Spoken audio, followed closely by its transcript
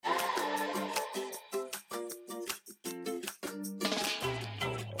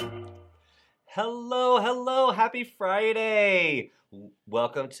Hello, hello, happy Friday!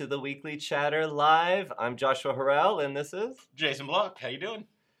 Welcome to the Weekly Chatter Live. I'm Joshua Harrell, and this is... Jason Block, how you doing?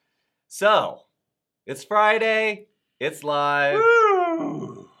 So, it's Friday, it's live.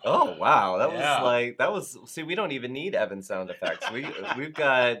 Woo! Oh, wow, Yeah. see, we don't even need Evan sound effects. We've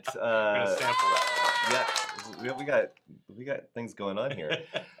got, I'm gonna sample yeah, we got things going on here.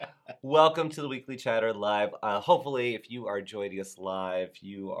 that. Welcome to the Weekly Chatter Live. Hopefully, if you are joining us live,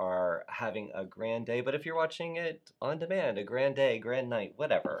 you are having a grand day. But if you're watching it on demand, a grand day, grand night,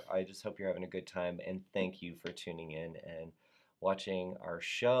 whatever, I just hope you're having a good time. And thank you for tuning in and watching our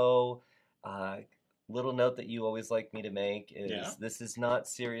show. Little note that you always like me to make is This is not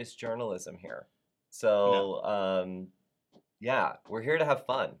serious journalism here. So, yeah, we're here to have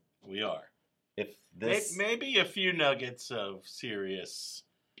fun. We are. If this Maybe a few nuggets of seriousness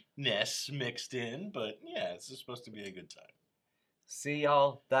mixed in, but yeah, it's just supposed to be a good time. See,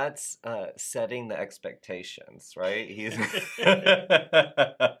 y'all, that's setting the expectations, right? He's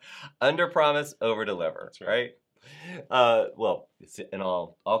under promise, over deliver, right? Well, and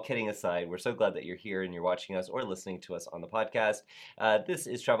all kidding aside, we're so glad that you're here and you're watching us or listening to us on the podcast. This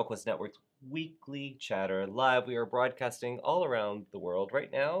is Travel Quest Network's Weekly Chatter Live. We are broadcasting all around the world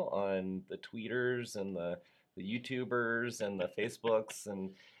right now on the tweeters and the YouTubers and the Facebooks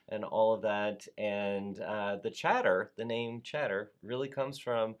and all of that. And the chatter, the name chatter, really comes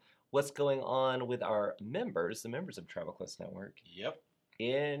from what's going on with our members, the members of Travel Quest Network. Yep.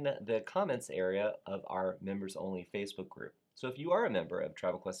 In the comments area of our members only Facebook group. So if you are a member of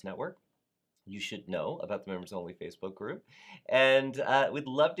Travel Quest Network, you should know about the members only Facebook group. And we'd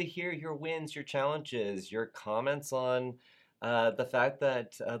love to hear your wins, your challenges, your comments on the fact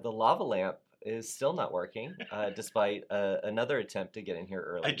that the lava lamp is still not working, despite another attempt to get in here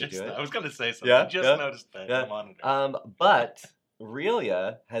early to do it. I was going to say something. Yeah, I just noticed that on the monitor. But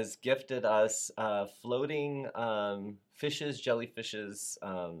Relia has gifted us floating fishes, jellyfishes.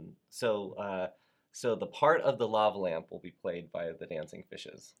 So the part of the lava lamp will be played by the dancing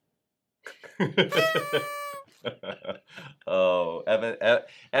fishes. Oh,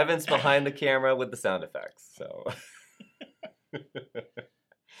 Evan's behind the camera with the sound effects.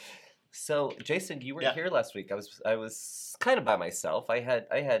 So Jason, you were here last week. I was kind of by myself. I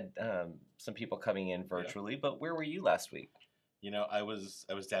had some people coming in virtually, but where were you last week? You know, I was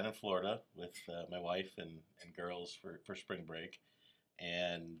down in Florida with my wife and girls for spring break,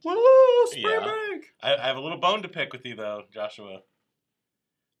 and woo, spring break! I have a little bone to pick with you though, Joshua.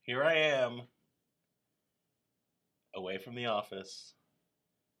 Here I am, away from the office,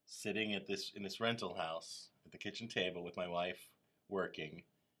 sitting in this rental house at the kitchen table with my wife, working.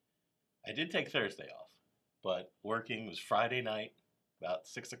 I did take Thursday off, but working was Friday night, about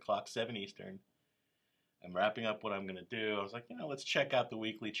 6 o'clock, 7 Eastern. I'm wrapping up what I'm going to do. I was like, let's check out the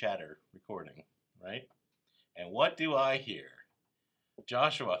Weekly Chatter recording, right? And what do I hear?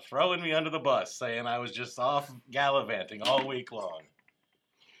 Joshua throwing me under the bus, saying I was just off gallivanting all week long.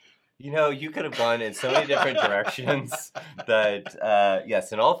 You could have gone in so many different directions that,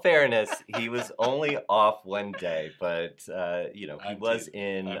 yes, in all fairness, he was only off one day, but, he was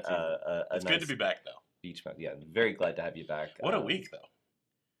in It's good to be back, though. Beach month. Yeah, very glad to have you back. What a week,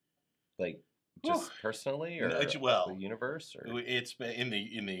 though. Like, just personally, or the universe, or it's been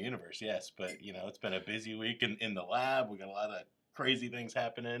in the universe, yes. But it's been a busy week in the lab. We got a lot of crazy things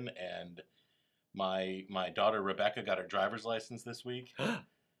happening, and my daughter Rebecca got her driver's license this week,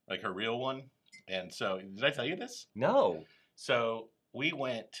 like her real one. And so, did I tell you this? No. So we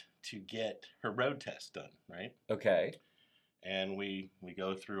went to get her road test done, right? Okay. And we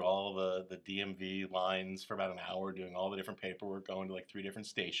go through all the DMV lines for about an hour, doing all the different paperwork, going to like 3 different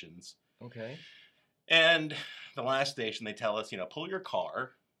stations. Okay. And the last station, they tell us, pull your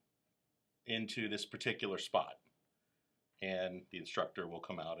car into this particular spot, and the instructor will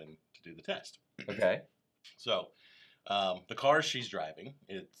come out and to do the test. Okay. So the car she's driving,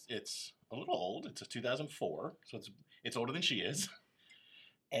 it's a little old. It's a 2004, so it's older than she is.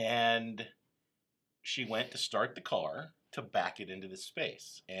 And she went to start the car to back it into this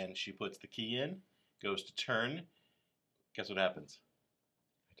space, and she puts the key in, goes to turn. Guess what happens?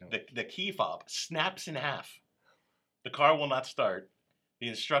 The key fob snaps in half. The car will not start. The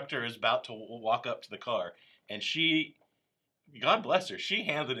instructor is about to walk up to the car, and she, God bless her, she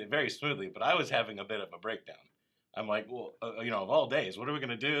handled it very smoothly, but I was having a bit of a breakdown. I'm like, well, of all days, what are we going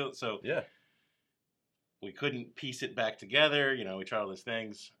to do? So we couldn't piece it back together. We tried all these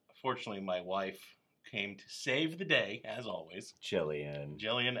things. Fortunately, my wife came to save the day, as always.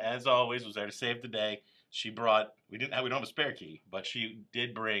 Jillian, as always, was there to save the day. She brought, we don't have a spare key, but she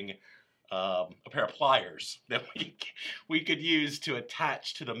did bring a pair of pliers that we could use to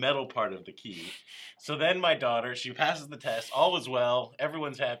attach to the metal part of the key. So then my daughter, she passes the test, all is well,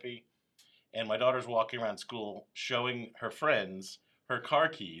 everyone's happy, and my daughter's walking around school showing her friends her car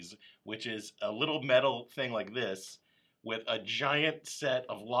keys, which is a little metal thing like this with a giant set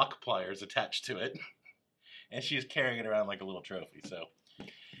of lock pliers attached to it, and she's carrying it around like a little trophy.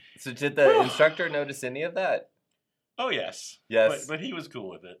 So did the instructor notice any of that? Oh yes, Yes. but he was cool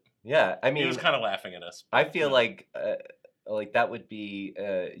with it. Yeah, I mean, He was kind of laughing at us. I feel like that would be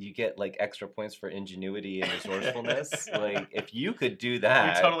you get like extra points for ingenuity and resourcefulness. Like if you could do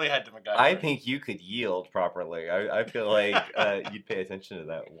that, we totally had to MacGyver. I think you could yield properly. I feel like you'd pay attention to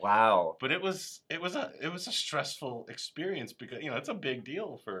that. Wow. But it was a stressful experience because it's a big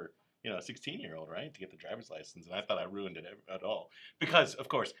deal for a 16-year-old, right, to get the driver's license, and I thought I ruined it at all because of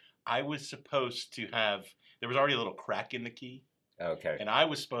course I was supposed to have. There was already a little crack in the key. Okay. And I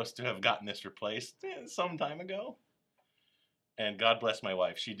was supposed to have gotten this replaced some time ago. And God bless my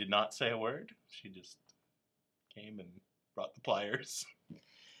wife. She did not say a word. She just came and brought the pliers.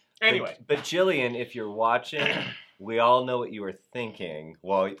 Anyway. But Jillian, if you're watching, we all know what you were thinking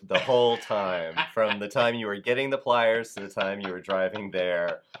the whole time. From the time you were getting the pliers to the time you were driving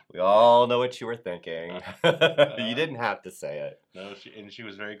there. We all know what you were thinking. You didn't have to say it. No, she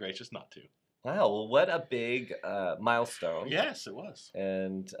was very gracious not to. Wow, well, what a big milestone. Yes, it was.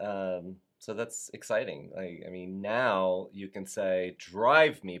 And so that's exciting. I mean, now you can say,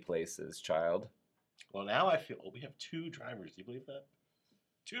 drive me places, child. Well, now I feel we have 2 drivers. Do you believe that?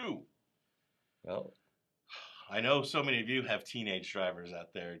 2. Well, I know so many of you have teenage drivers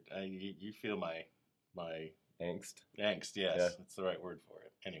out there. You feel my angst. Angst, yes. Yeah. That's the right word for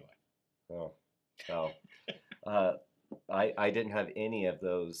it. Anyway. Oh. I didn't have any of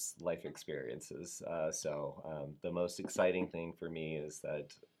those life experiences. So the most exciting thing for me is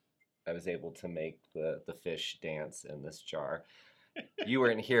that I was able to make the fish dance in this jar. You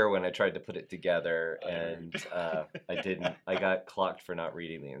weren't here when I tried to put it together, and I didn't. I got clocked for not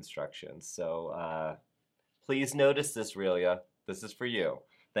reading the instructions. So please notice this, Relia. This is for you.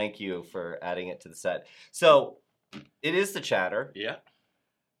 Thank you for adding it to the set. So it is the chatter. Yeah.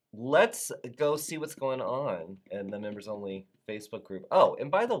 Let's go see what's going on in the members only Facebook group. Oh, and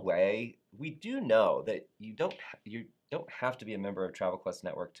by the way, we do know that you don't have to be a member of Travel Quest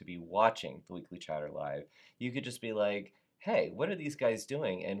Network to be watching the weekly chatter live. You could just be like, hey, what are these guys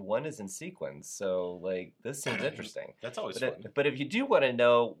doing? And one is in sequence. So like this seems interesting. That's always fun. But if you do want to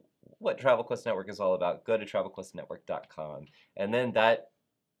know what Travel Quest Network is all about, go to travelquestnetwork.com. And then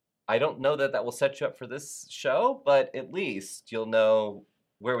I don't know that will set you up for this show, but at least you'll know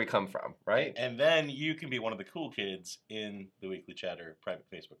where we come from, right? And then you can be one of the cool kids in the Weekly Chatter private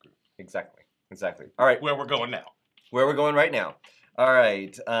Facebook group. Exactly. All right. Where we're going now. Where we're going right now. All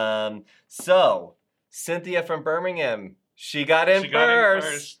right. So, Cynthia from Birmingham, she got in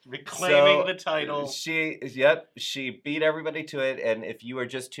first. Reclaiming the title. She beat everybody to it. And if you are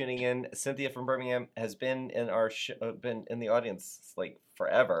just tuning in, Cynthia from Birmingham has been in our been in the audience like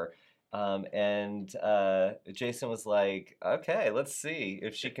forever. And Jason was like, okay, let's see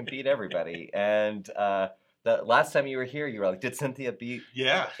if she can beat everybody. And the last time you were here, you were like, did Cynthia beat?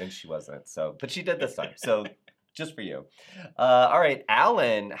 Yeah. And she wasn't. So, but she did this time. So just for you. All right,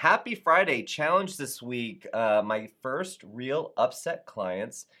 Alan, happy Friday. Challenge this week. My first real upset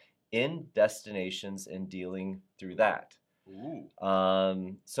clients in destinations and dealing through that. Ooh.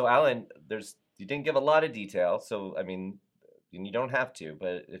 So Alan, you didn't give a lot of detail. So, I mean, and you don't have to,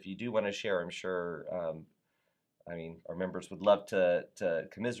 but if you do want to share, I'm sure, our members would love to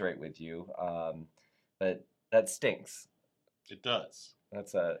commiserate with you. But that stinks. It does.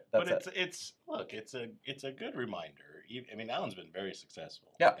 It's a good reminder. I mean, Alan's been very successful.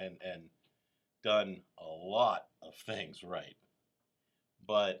 Yeah. And done a lot of things right.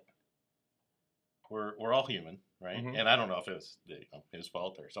 But we're all human, right? Mm-hmm. And I don't know if it was his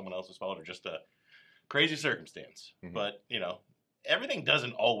fault or someone else's fault or just a crazy circumstance. Mm-hmm. But, everything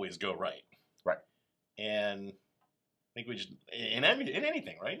doesn't always go right. Right. And I think we just, in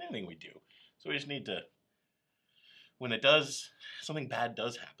anything, right? In anything we do. So we just need to, when something bad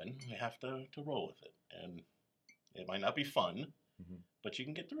does happen, we have to roll with it. And it might not be fun, mm-hmm. but you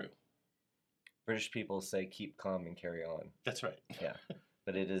can get through. British people say keep calm and carry on. That's right. Yeah.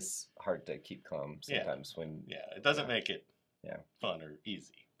 But it is hard to keep calm sometimes when... Yeah, it doesn't make it fun or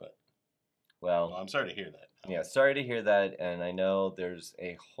easy, but... Well, I'm sorry to hear that. Yeah, sorry to hear that, and I know there's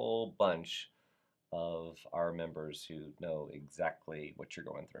a whole bunch of our members who know exactly what you're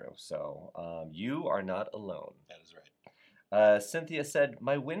going through. So you are not alone. That is right. Cynthia said,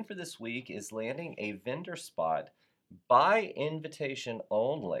 my win for this week is landing a vendor spot by invitation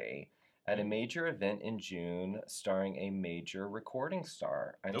only at a major event in June starring a major recording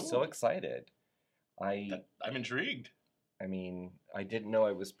star. I'm so Ooh. excited. I'm intrigued. I mean, I didn't know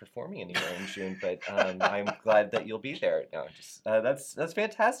I was performing anywhere in June, but I'm glad that you'll be there. No, just that's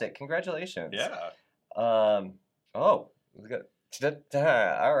fantastic. Congratulations. Yeah. Oh, look at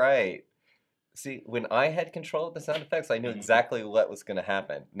all right. See, when I had control of the sound effects, I knew Mhm. exactly what was going to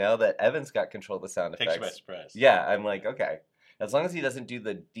happen. Now that Evan's got control of the sound Takes you by effects, surprise. yeah, I'm like, okay. As long as he doesn't do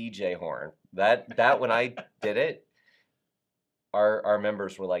the DJ horn. That when I did it, our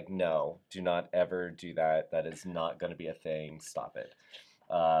members were like, no, do not ever do that. That is not going to be a thing. Stop it.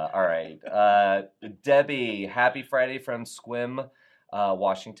 All right. Debbie, happy Friday from Squim,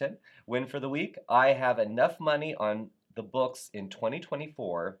 Washington. Win for the week. I have enough money on the books in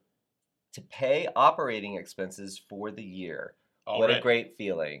 2024 to pay operating expenses for the year. What a Already. great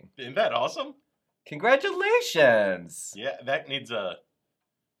feeling. Isn't that awesome? Congratulations. Yeah, that needs a.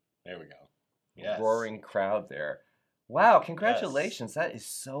 There we go. Yes. Roaring crowd there. Wow, congratulations. That is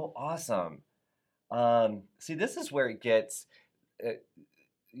so awesome. See, this is where it gets,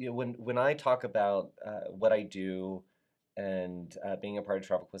 when I talk about what I do and being a part of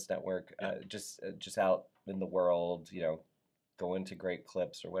Travel Quest Network, just out in the world, going to Great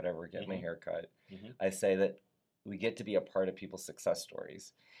Clips or whatever, get my hair cut, I say that we get to be a part of people's success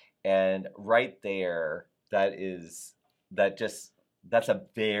stories. And right there, that's a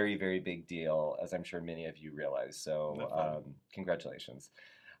very, very big deal, as I'm sure many of you realize. So congratulations.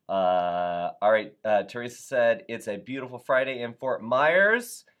 All right, Teresa said, it's a beautiful Friday in Fort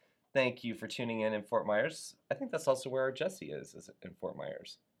Myers. Thank you for tuning in Fort Myers. I think that's also where our Jesse is in Fort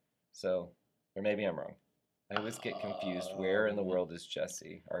Myers. So, or maybe I'm wrong. I always get confused. Where in the world is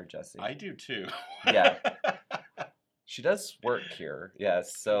Jessie? Our Jessie. I do too. Yeah. She does work here.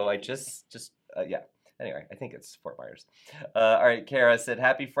 Yes. So I just yeah. Anyway, I think it's Fort Myers. All right, Kara said,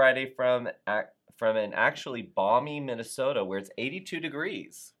 happy Friday from an actually balmy Minnesota where it's 82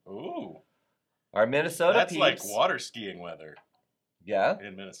 degrees. Ooh. Our Minnesota That's peeps. like water skiing weather. Yeah.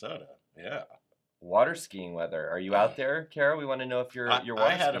 In Minnesota. Yeah. Water skiing weather. Are you out there, Kara? We want to know if you're water skiing.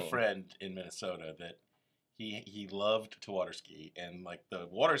 I had a friend in Minnesota that he loved to water ski, and like the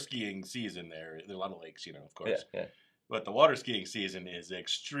water skiing season there's a lot of lakes, of course. Yeah. But the water skiing season is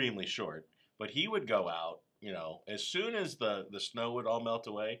extremely short. But he would go out, as soon as the snow would all melt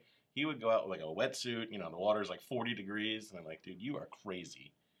away, he would go out with like a wetsuit. The water's like 40 degrees. And I'm like, dude, you are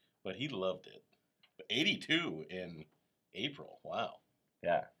crazy. But he loved it. But 82 in April. Wow.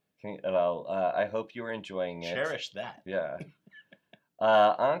 Yeah. Well, I hope you were enjoying it. Cherish that. Yeah.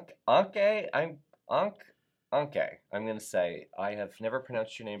 Anke, I'm going to say, I have never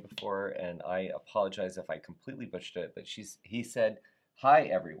pronounced your name before, and I apologize if I completely butchered it, but he said, hi,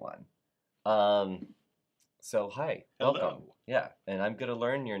 everyone. So hi, welcome. Hello. Yeah, and I'm gonna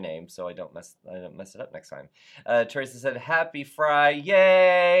learn your name so I don't mess it up next time. Teresa said, "Happy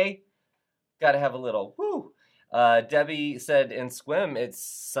Friday." Got to have a little woo. Debbie said, "In Squim, it's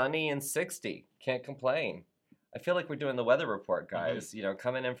sunny and 60. Can't complain." I feel like we're doing the weather report, guys.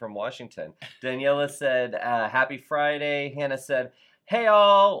 Coming in from Washington. Daniela said, "Happy Friday." Hannah said, "Hey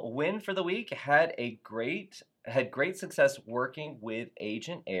all, win for the week. Had great success working with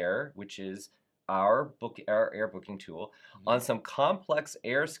Agent Air, which is our air booking tool, on some complex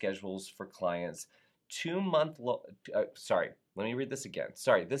air schedules for clients. 2 month sorry, let me read this again.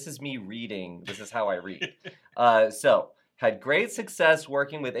 Sorry, this is me reading. This is how I read. So had great success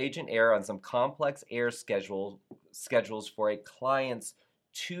working with Agent Air on some complex air schedules for a client's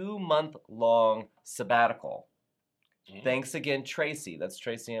 2-month-long sabbatical. Thanks again, Tracy. That's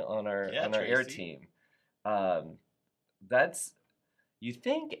Tracy on our air team. You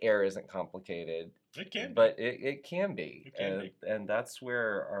think air isn't complicated. It can be. But it can be. It can be. And that's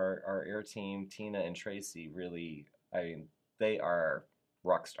where our air team, Tina and Tracy, really, they are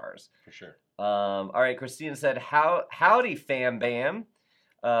rock stars. For sure. All right, Christina said, howdy, fam bam.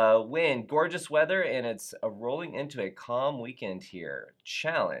 Win, gorgeous weather, and it's rolling into a calm weekend here.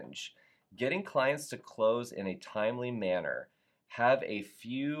 Challenge, getting clients to close in a timely manner. Have a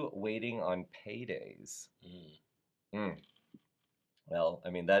few waiting on paydays. Well,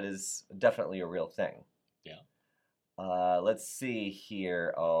 that is definitely a real thing. Yeah. Let's see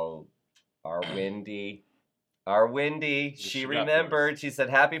here. Oh, our Wendy. She remembered. She said,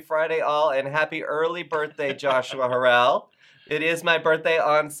 happy Friday all, and happy early birthday, Joshua Harrell. It is my birthday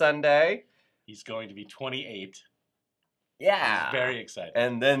on Sunday. He's going to be 28. Yeah. He's very excited.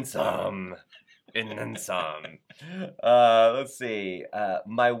 And then some. Let's see.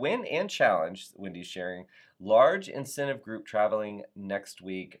 My win and challenge, Wendy's sharing. Large incentive group traveling next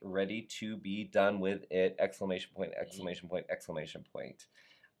week. Ready to be done with it. !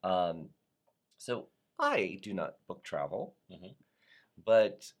 So I do not book travel, Mhm.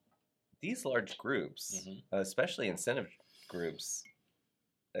 but these large groups, Mhm. especially incentive groups,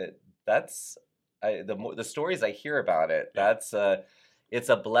 that's the stories I hear about it. Yeah. That's it's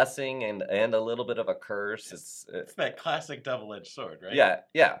a blessing and a little bit of a curse. It's that classic double-edged sword, right?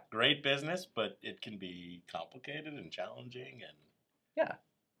 Yeah, Great business, but it can be complicated and challenging, and yeah,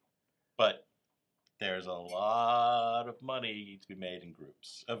 but there's a lot of money to be made in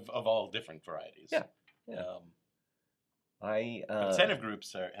groups of all different varieties. yeah, yeah. Um, I incentive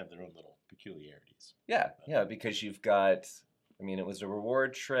groups have their own little peculiarities. yeah, because you've got, I mean, it was a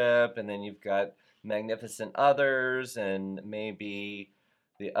reward trip, and then you've got magnificent others, and maybe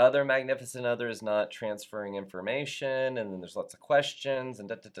the other magnificent other is not transferring information, and then there's lots of questions, and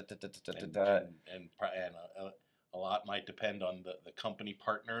da da da da da da da And da. a lot might depend on the company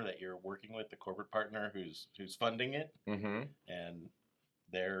partner that you're working with, the corporate partner who's funding it, Mm-hmm. and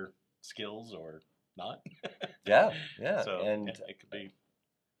their skills or not. Yeah, So and it could be,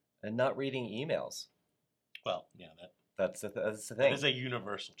 not reading emails. well, yeah, That's the that thing. is a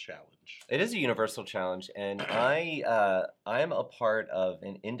universal challenge. It is a universal challenge, and I'm a part of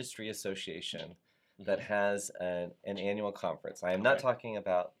an industry association that has an annual conference. I am not Okay. talking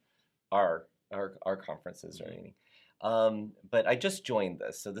about our conferences or Mhm. anything. But I just joined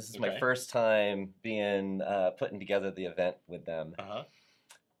this, so this is my Okay. first time being putting together the event with them. Uh-huh.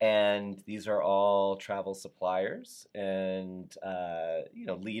 And these are all travel suppliers and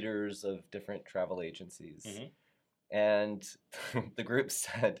leaders of different travel agencies. Mhm. And the group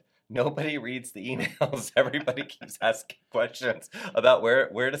said nobody reads the emails. Everybody keeps asking questions about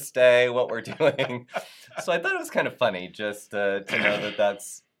where to stay, what we're doing. So I thought it was kind of funny just to know that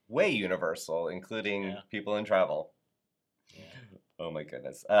that's way universal, including Yeah. people in travel. Yeah. Oh my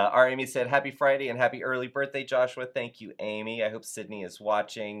goodness. Our Amy said, happy Friday and happy early birthday, Joshua. Thank you, Amy. I hope Sydney is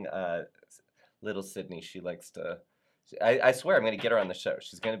watching. Little Sydney, she likes to. I swear I'm going to get her on the show.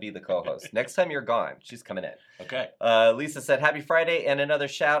 She's going to be the co-host. Next time you're gone, she's coming in. Okay. Lisa said, happy Friday, and another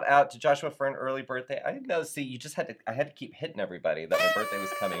shout out to Joshua for an early birthday. I didn't know, see, I had to keep hitting everybody that my birthday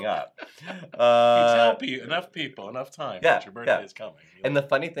was coming up. If you tell enough people, enough time that your birthday is coming. And the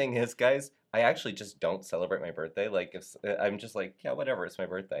funny thing is, guys, I actually just don't celebrate my birthday. Like, if I'm just like, yeah, whatever, it's my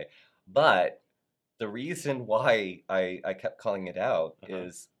birthday. But the reason why I kept calling it out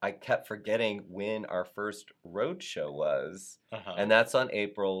is I kept forgetting when our first road show was. And that's on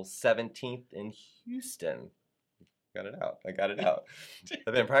April 17th in Houston. Got it out. I got it out.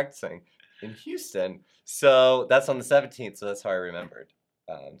 I've been practicing in Houston. So that's on the 17th. So that's how I remembered.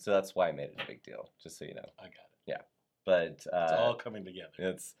 So that's why I made it a big deal, just so you know. I got it. Yeah. But it's all coming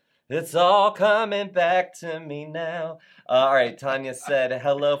together. It's all coming back to me now. All right, Tanya said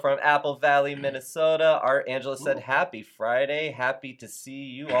hello from Apple Valley, Minnesota. Our Angela said happy Friday. Happy to see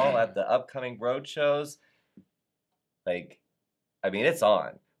you all at the upcoming road shows. Like, I mean, it's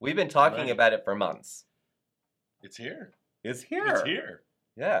on. We've been talking about it for months. It's here. It's here. It's here.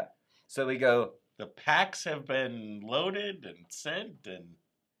 Yeah. So we go. The packs have been loaded and sent, and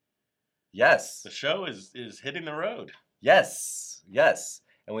yes, the show is hitting the road. Yes.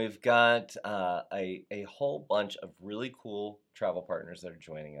 And we've got a whole bunch of really cool travel partners that are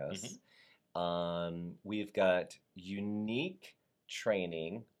joining us. We've got unique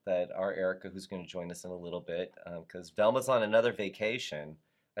training that our Erica, who's going to join us in a little bit, because Velma's on another vacation.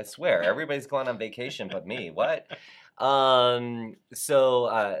 I swear, everybody's going on vacation but me. What?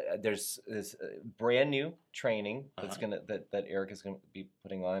 So there's this brand new training that's that Erica's gonna be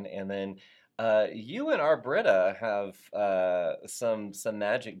putting on, and then you and our Britta have some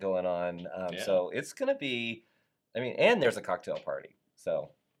magic going on. So it's gonna be, I mean, and there's a cocktail party.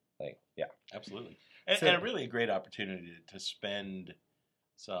 So, like, yeah, absolutely, and really a great opportunity to spend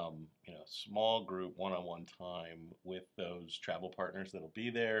some, small group one-on-one time with those travel partners that'll be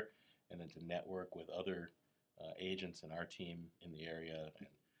there, and then to network with other agents in our team in the area. And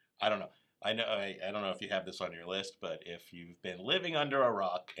I don't know. I don't know if you have this on your list, but if you've been living under a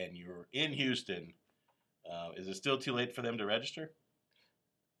rock and you're in Houston, is it still too late for them to register?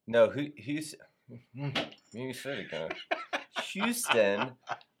 No, Houston. You said it again. Houston,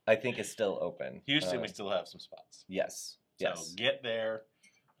 I think, is still open. Houston, we still have some spots. Yes. So get there.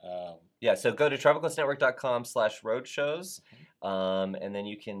 So go to travelquestnetwork.com/roadshows, and then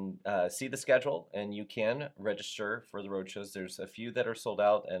you can see the schedule and you can register for the roadshows. There's a few that are sold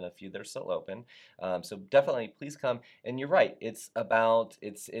out and a few that are still open. So definitely, please come. And you're right. It's about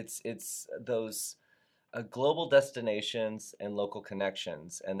it's those global destinations and local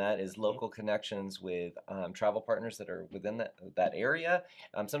connections, and that is local connections with travel partners that are within that area.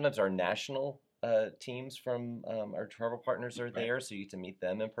 Sometimes our national teams from our travel partners are there, so you get to meet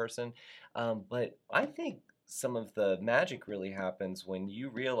them in person. But I think some of the magic really happens when you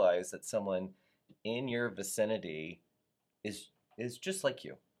realize that someone in your vicinity is just like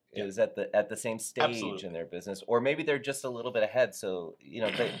you, Yeah. is at the same stage Absolutely. in their business, or maybe they're just a little bit ahead. So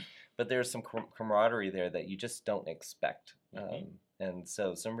but there's some camaraderie there that you just don't expect. Mhm. And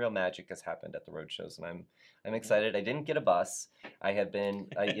so some real magic has happened at the road shows, and I'm Mhm. excited. I didn't get a bus. I had been,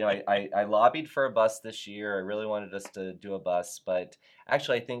 I lobbied for a bus this year. I really wanted us to do a bus, but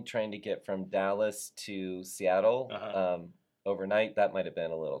actually, I think trying to get from Dallas to Seattle overnight, that might have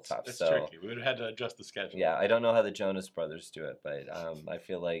been a little tough. It's So tricky. We would have had to adjust the schedule. yeah, I don't know how the Jonas Brothers do it, but I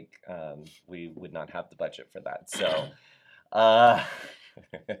feel like we would not have the budget for that. So,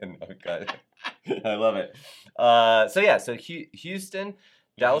 no, God, I love it. So yeah, so Houston,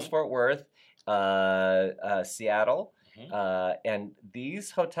 Dallas, Fort Worth, Seattle, Mhm. and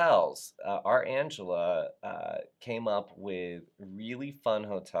these hotels, our Angela came up with really fun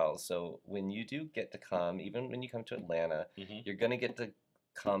hotels. So when you do get to come, even when you come to Atlanta, Mhm. you're gonna get to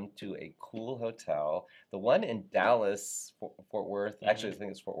come to a cool hotel. The one in Dallas, Fort Worth, actually I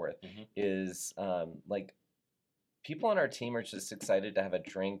think it's Fort Worth, Mhm. is like people on our team are just excited to have a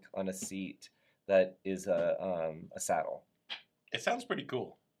drink on a seat that is a saddle. It sounds pretty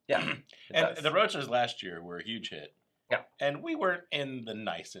cool. Yeah, it And does. the road shows last year were a huge hit. Yeah. And we weren't in the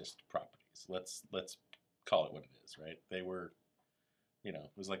nicest properties. Let's call it what it is, right? They were,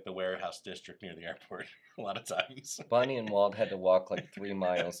 it was like the warehouse district near the airport a lot of times. Bonnie and Walt had to walk like 3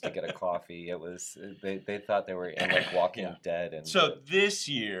 miles to get a coffee. It was they thought they were in like Walking Yeah. Dead. And So this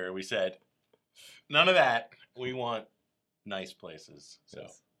year we said, none of that. We want nice places. So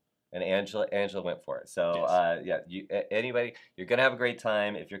yes. And Angela went for it. So Yes. anybody, you're gonna have a great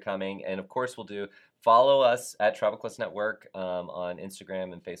time if you're coming. And of course, follow us at Travel Quest Network on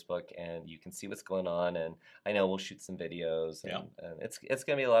Instagram and Facebook, and you can see what's going on. And I know we'll shoot some videos, and it's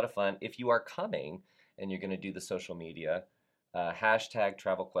gonna be a lot of fun. If you are coming and you're gonna do the social media, hashtag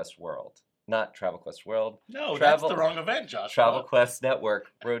Travel Quest World, not Travel Quest World. No, that's the wrong event, Joshua. Travel Quest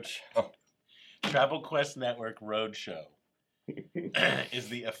Network Roadshow. Travel Quest Network Roadshow is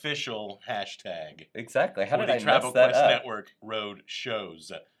the official hashtag. Exactly. How for did the I Travel mess that Quest up? Network Road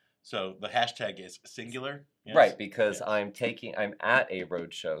Shows. So the hashtag is singular. Yes? Right, because Yes. I'm at a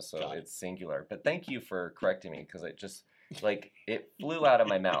road show, so Got it. it's singular. But thank you for correcting me, because it just it flew out of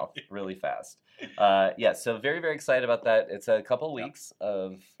my mouth really fast. Yeah, so very, very excited about that. It's a couple weeks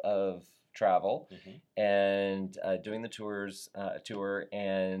of travel and doing the tour,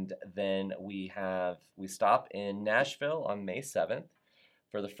 and then we stop in Nashville on May 7th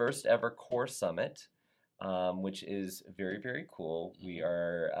for the first ever Core Summit. Which is very, very cool. We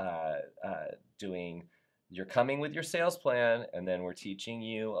are doing, you're coming with your sales plan, and then we're teaching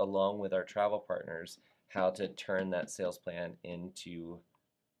you, along with our travel partners, how to turn that sales plan into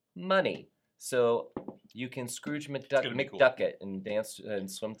money. So you can Scrooge McDuck it and dance and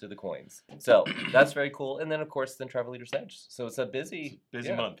swim through the coins. So that's very cool. And then, of course, Travel Leaders Edge. So it's a busy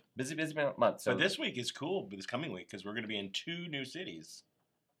month. Busy month. So but this week is cool, this coming week, because we're going to be in 2 new cities.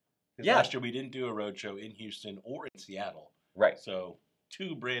 Because Yeah. last year we didn't do a road show in Houston or in Seattle. Right. So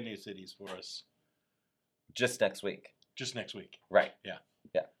 2 brand new cities for us. Just next week. Just next week. Right. Yeah.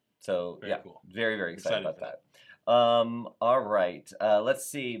 Yeah. So Very cool. Very, very excited about for that. All right. Let's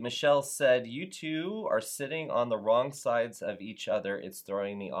see. Michelle said, "You two are sitting on the wrong sides of each other. It's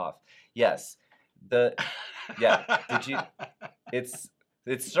throwing me off." Yes. Yeah. Did you?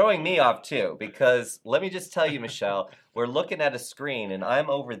 It's throwing me off too, because let me just tell you, Michelle, we're looking at a screen and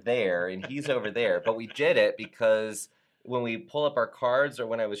I'm over there and he's over there, but we did it because when we pull up our cards, or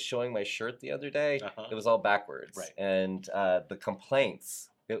when I was showing my shirt the other day, it was all backwards. Right. And the complaints,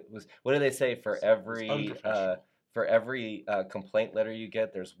 it was, what do they say, for every complaint letter you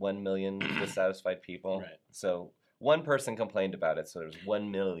get, there's 1 million dissatisfied people. Right. So one person complained about it, so there's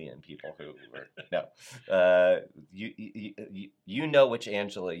 1 million people who were no. You know which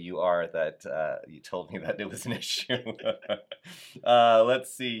Angela you are that you told me that it was an issue.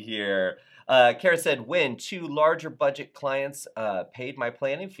 Let's see here. Kara said, "When 2 larger budget clients paid my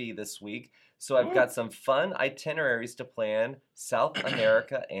planning fee this week, so I've got some fun itineraries to plan: South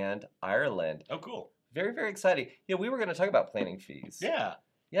America and Ireland." Oh, cool. Very, very exciting. Yeah, we were going to talk about planning fees. Yeah.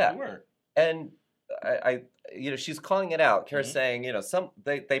 Yeah. We were. And I she's calling it out. Kara's saying,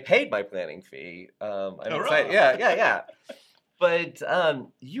 they paid my planning fee. I'm excited. Yeah. But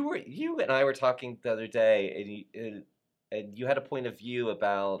you and I were talking the other day, and you had a point of view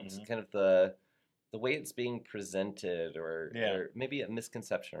about kind of the way it's being presented, or maybe a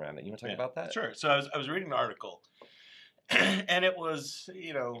misconception around it. You want to talk about that? Sure. So I was reading an article, And it was,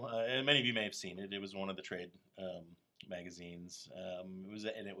 and many of you may have seen it. It was one of the trade magazines.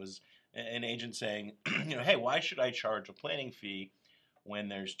 It was an agent saying, hey, why should I charge a planning fee when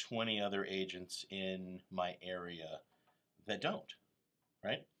there's 20 other agents in my area that don't,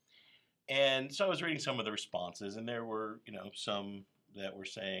 right? And so I was reading some of the responses, and there were, some that were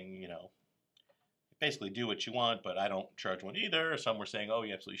saying, basically do what you want, but I don't charge one either. Some were saying, oh,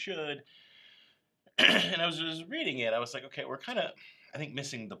 you absolutely should. And I was just reading it. I was like, okay, we're kind of, I think,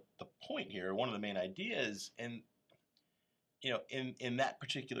 missing the point here. One of the main ideas, and in that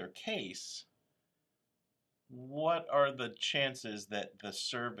particular case, what are the chances that the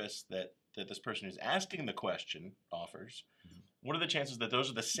service that this person who's asking the question offers, what are the chances that those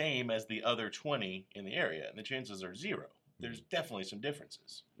are the same as the other 20 in the area? And the chances are zero. There's definitely some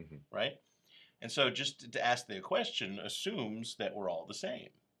differences, right? And so just to ask the question assumes that we're all the same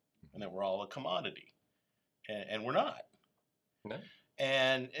and that we're all a commodity. And we're not. No.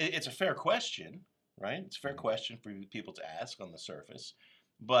 And it's a fair question, right? It's a fair question for people to ask on the surface.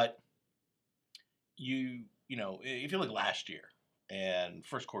 But if you look last year and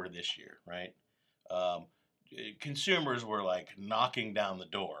first quarter this year, right? Consumers were like knocking down the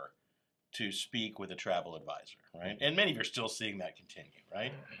door to speak with a travel advisor, right? And many of you are still seeing that continue,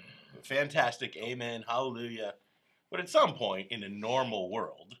 right? Fantastic, amen, hallelujah. But at some point in a normal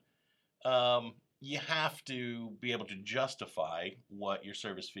world, you have to be able to justify what your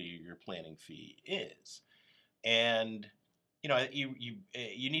service fee or your planning fee is. And,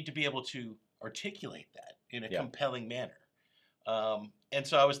 you need to be able to articulate that in a compelling manner. And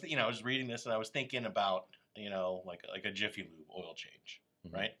so I was reading this and I was thinking about, like a Jiffy Lube oil change,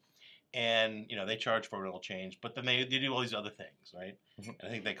 right? And, they charge for an oil change, but then they do all these other things, right? And I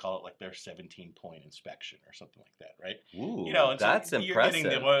think they call it like their 17-point inspection or something like that, right? Ooh, and that's so impressive. You're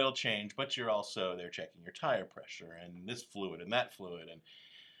getting the oil change, but they're checking your tire pressure and this fluid and that fluid. And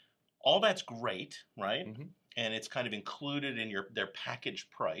all that's great, right? And it's kind of included in their package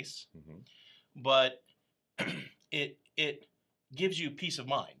price. But it gives you peace of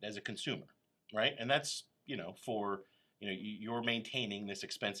mind as a consumer, right? And that's, for, you're maintaining this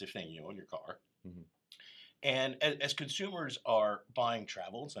expensive thing you own your car. And as consumers are buying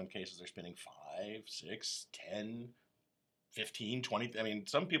travel, in some cases they're spending 5, 6, 10, 15, 20. I mean,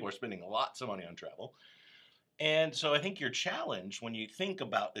 some people are spending lots of money on travel. And so I think your challenge when you think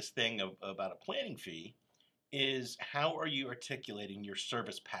about this thing about a planning fee is how are you articulating your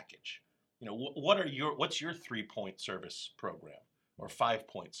service package? What's your 3-point service program or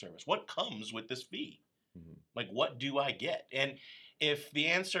 5-point service? What comes with this fee? Like, what do I get? And if the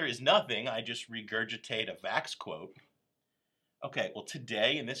answer is nothing, I just regurgitate a Vax quote. Okay, well,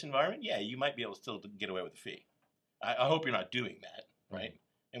 today in this environment, yeah, you might be able to still get away with a fee. I hope you're not doing that, right?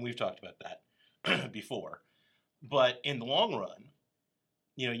 And we've talked about that before. But in the long run,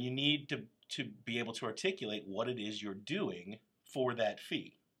 you need to be able to articulate what it is you're doing for that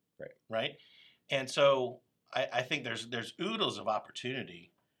fee. Right. And so I think there's oodles of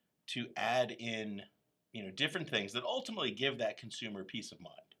opportunity to add in, different things that ultimately give that consumer peace of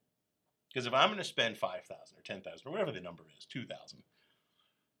mind. Because if I'm going to spend $5,000 or $10,000 or whatever the number is,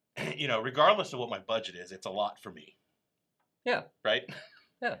 $2,000, regardless of what my budget is, it's a lot for me. Yeah. Right.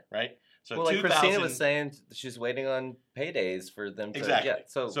 Yeah. Right. So well, like Christina was saying, she's waiting on paydays for them to. Exactly. Yeah,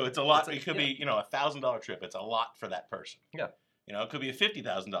 so it's a lot. It could be, $1,000 trip. It's a lot for that person. Yeah. It could be a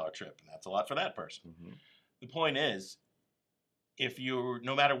 $50,000 trip, and that's a lot for that person. The point is,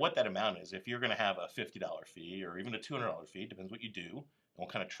 no matter what that amount is, if you're going to have a $50 fee or even a $200 fee, depends what you do and what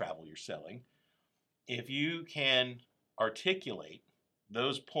kind of travel you're selling. If you can articulate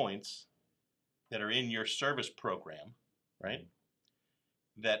those points that are in your service program, right,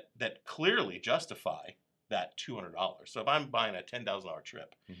 that clearly justify that $200. So if I'm buying a $10,000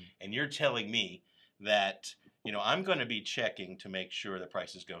 trip and you're telling me that, I'm going to be checking to make sure the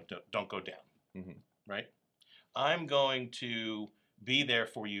prices don't go down, right? I'm going to be there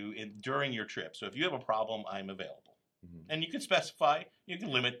for you during your trip. So if you have a problem, I'm available. And you can specify, you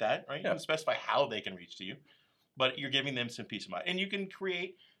can limit that, right? You can specify how they can reach to you, but you're giving them some peace of mind. And you can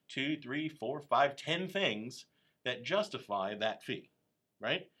create 2, 3, 4, 5, 10 things that justify that fee,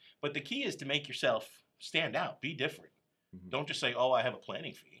 right? But the key is to make yourself stand out, be different. Don't just say, oh, I have a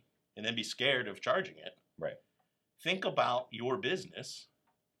planning fee, and then be scared of charging it. Right. Think about your business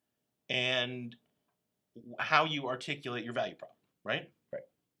and how you articulate your value prop, right? Right.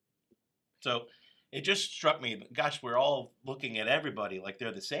 So it just struck me, gosh, we're all looking at everybody like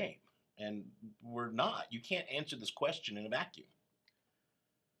they're the same, and we're not. You can't answer this question in a vacuum.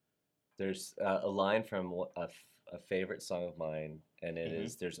 There's a line from a favorite song of mine, and it Mhm.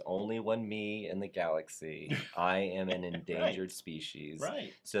 is "There's only one me in the galaxy. I am an endangered species."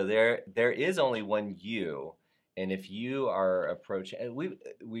 Right. So there is only one you, and if you are approaching, and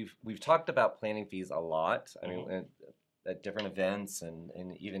we've talked about planning fees a lot. I mean, Mhm. at different events and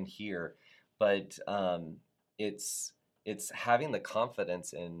even here, but it's having the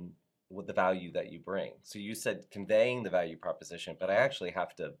confidence in with the value that you bring. So you said conveying the value proposition, but I actually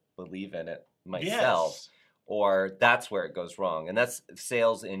have to believe in it myself, Yes. or that's where it goes wrong. And that's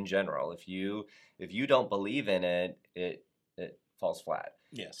sales in general. If you don't believe in it, it falls flat.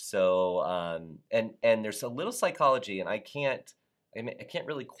 Yes. So and there's a little psychology, and I can't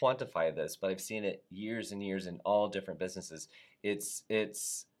really quantify this, but I've seen it years and years in all different businesses. It's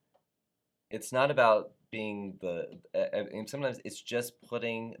it's not about being and sometimes it's just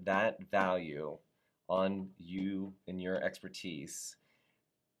putting that value on you and your expertise,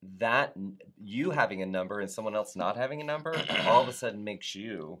 that you having a number and someone else not having a number all of a sudden makes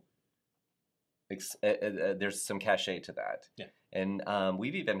you there's some cachet to that. Yeah. And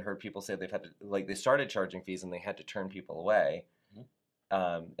we've even heard people say they've had to, like, they started charging fees and they had to turn people away.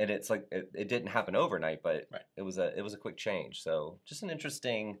 Mhm. And it's like it didn't happen overnight, but Right. it was a quick change. So just an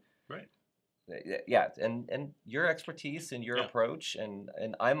interesting, Right. yeah, and your expertise and your Yeah. approach, and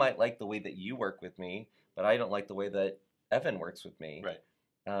I might like the way that you work with me, but I don't like the way that Evan works with me. Right.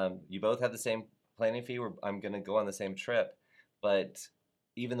 You both have the same planning fee. I'm going to go on the same trip, but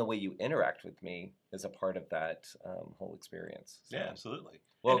even the way you interact with me is a part of that whole experience. So, Yeah, absolutely.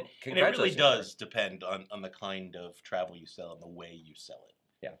 well, And it really congratulations. does depend on the kind of travel you sell and the way you sell it.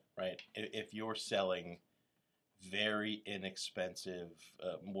 Yeah. Right. If you're selling very inexpensive,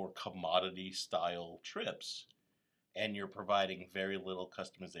 more commodity style trips, and you're providing very little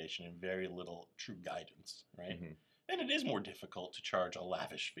customization and very little true guidance, right? Mhm. Then it is more difficult to charge a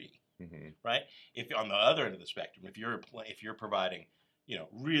lavish fee, Mhm. right? If on the other end of the spectrum, if you're providing,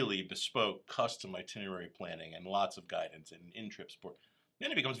 really bespoke custom itinerary planning and lots of guidance and in-trip support,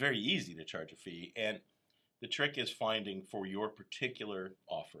 then it becomes very easy to charge a fee. And the trick is finding for your particular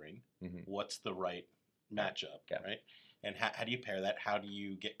offering Mhm. what's the right matchup, Yeah. right? And how do you pair that? How do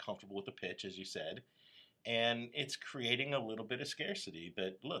you get comfortable with the pitch, as you said? And it's creating a little bit of scarcity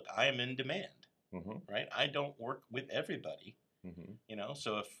that, look, I am in demand, Mhm. right? I don't work with everybody, Mhm.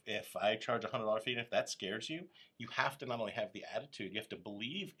 so if I charge $100 fee and if that scares you, you have to not only have the attitude, you have to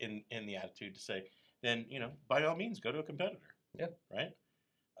believe in the attitude to say, then, by all means, go to a competitor. Yeah. Right?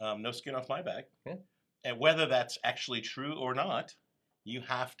 No skin off my back. Yeah. And whether that's actually true or not, you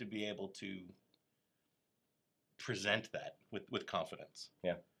have to be able to present that with confidence.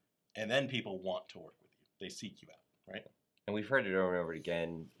 Yeah. And then people want to work with you. They seek you out, right? And we've heard it over and over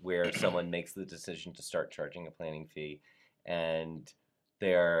again where someone makes the decision to start charging a planning fee, and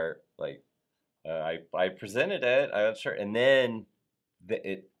they're like, I presented it, I'm sure, and then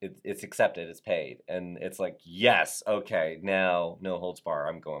it's accepted, it's paid, and it's like, yes, okay, now no holds bar,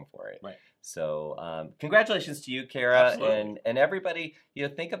 I'm going for it. Right. So congratulations to you, Kara, Absolutely. and everybody.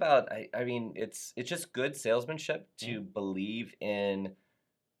 Think about. I mean, it's just good salesmanship to believe in.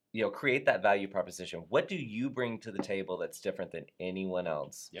 Create that value proposition. What do you bring to the table that's different than anyone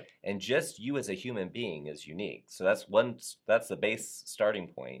else? Yep. And just you as a human being is unique. So that's the base starting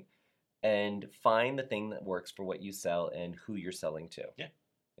point. And find the thing that works for what you sell and who you're selling to. Yeah.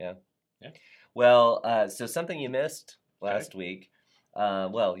 Yeah. Yeah. Well, so something you missed last week.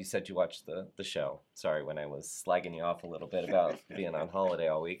 Well, you said you watched the show. Sorry when I was slagging you off a little bit about being on holiday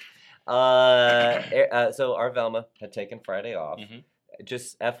all week. So our Velma had taken Friday off. Mm-hmm.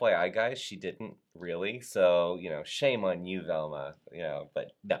 Just FYI, guys, she didn't really. So, shame on you, Velma.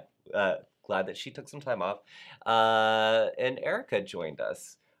 But no, glad that she took some time off. And Erica joined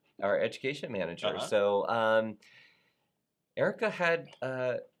us, our education manager. Uh-huh. So, Erica had,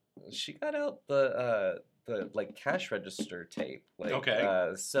 she got out the like cash register tape. Like,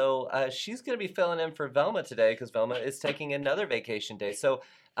 Okay. So she's going to be filling in for Velma today because Velma is taking another vacation day. So,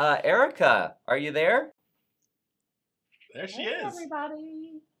 Erica, are you there? There she Hey, is.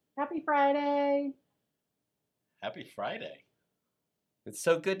 everybody. Happy Friday. Happy Friday. It's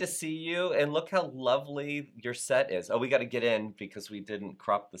so good to see you, and look how lovely your set is. Oh, we got to get in because we didn't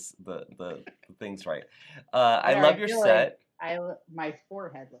crop the things right. I Yeah, love I your feel set. My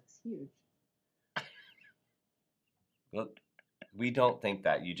forehead looks huge. Well, we don't think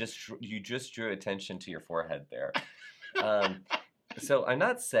that. You just drew attention to your forehead there. So I'm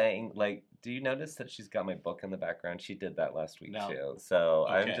not saying, like, do you notice that she's got my book in the background? She did that last week No. too. So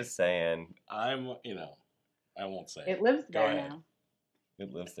Okay. I'm just saying. I won't say. It lives Go there ahead. now.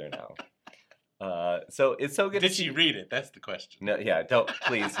 It lives there now. So it's so good Did to she see. read it? That's the question. No, yeah, don't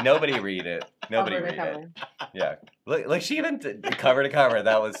please. Nobody read it. Nobody Cover to read it. cover. Yeah, like she even cover to cover.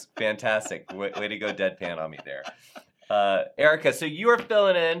 That was fantastic. Way to go, deadpan on me there, Erica. So you are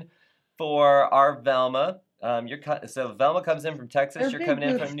filling in for our Velma. So Velma comes in from Texas. They're You're big coming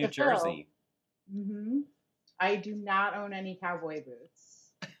in boots from New to fill. Jersey. I do not own any cowboy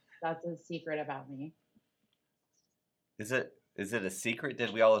boots. That's a secret about me. Is it a secret?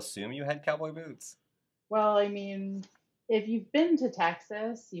 Did we all assume you had cowboy boots? Well, I mean, if you've been to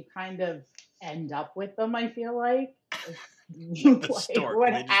Texas, you kind of end up with them, I feel like. The Like, stork,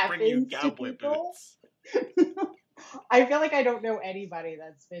 what and they just bring you happens to cowboy people? boots. I feel like I don't know anybody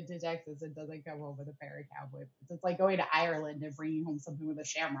that's been to Texas and doesn't come home with a pair of cowboy boots. It's like going to Ireland and bringing home something with a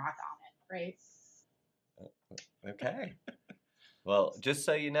shamrock on it, right? Okay. Well, just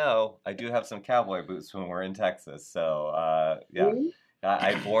so you know, I do have some cowboy boots when we're in Texas. So, yeah, Ooh.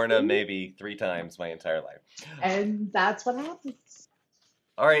 I've worn them maybe 3 times my entire life. And that's what happens.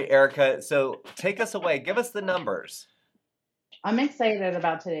 All right, Erica. So take us away. Give us the numbers. I'm excited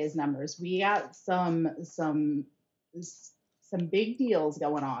about today's numbers. We got some big deals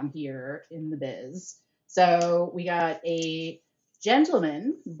going on here in the biz. So we got a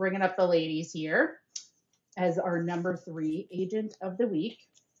gentleman bringing up the ladies here as our number 3 agent of the week.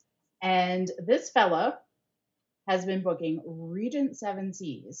 And this fella has been booking Regent Seven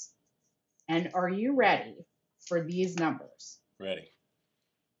Seas. And are you ready for these numbers? Ready.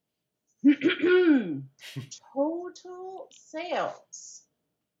 Total sales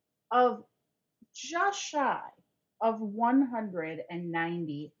of just shy of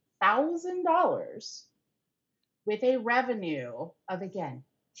 $190,000 with a revenue of, again,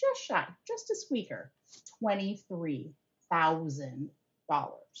 just shy, just a squeaker, $23,000.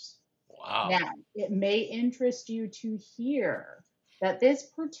 Wow. Now, it may interest you to hear that this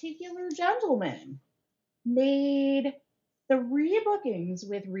particular gentleman made 3 bookings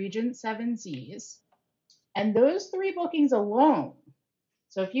with Regent Seven Seas, and those 3 bookings alone.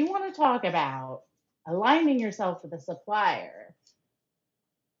 So if you want to talk about aligning yourself with a supplier,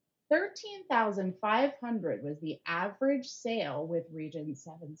 $13,500 was the average sale with Regent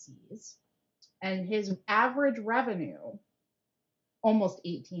Seven Seas, and his average revenue almost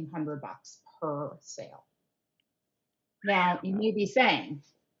 $1,800 per sale. Now you may be saying,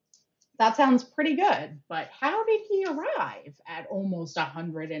 that sounds pretty good, but how did he arrive at almost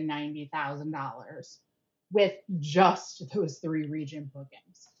 $190,000 with just those 3 Regent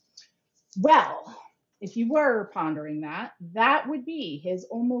bookings? Well, if you were pondering that, that would be his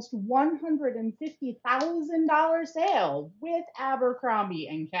almost $150,000 sale with Abercrombie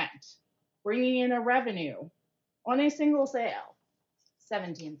and Kent, bringing in a revenue on a single sale,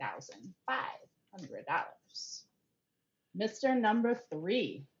 $17,500. Mr. Number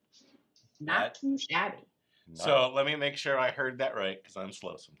 3. Not too shabby. So let me make sure I heard that right, because I'm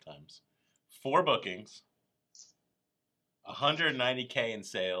slow sometimes. 4 bookings, 190K in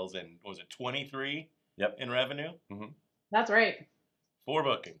sales, and what was it 23? Yep. In revenue. Mm-hmm. That's right. 4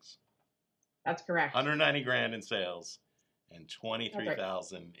 bookings. That's correct. 190 grand in sales, and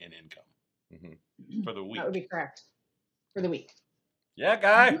 23,000 in income for the week. That would be correct. For the week. Yeah,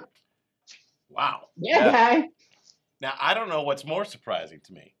 guy. Wow. Yeah, guy. Now I don't know what's more surprising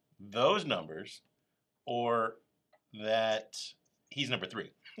to me: those numbers, or that he's number 3.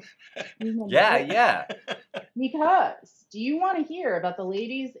 Yeah. Because do you want to hear about the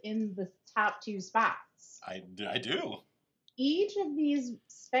ladies in the top 2 spots? I do. Each of these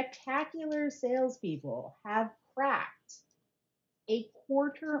spectacular salespeople have cracked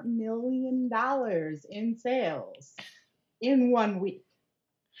 $250,000 in sales in 1 week.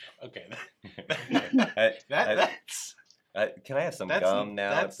 Okay. That's. Can I have some gum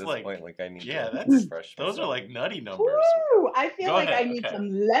now at this point? Like I need. Yeah, to that's refresh those are myself. like nutty numbers. Woo! I feel Go like ahead, I need okay. some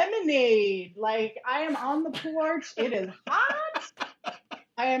lemonade. Like I am on the porch. It is hot.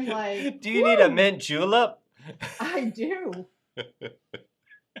 I am like. Do you need a mint julep? I do.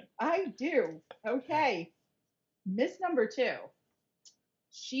 I do. Okay. Miss number 2.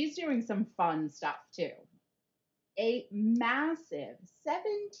 She's doing some fun stuff too. A massive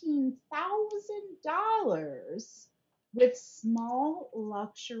 $17,000 with small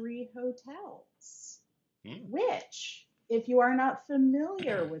luxury hotels, which, if you are not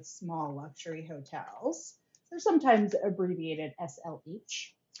familiar with small luxury hotels, they're sometimes abbreviated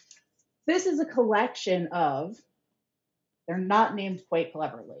SLH. This is a collection of, they're not named quite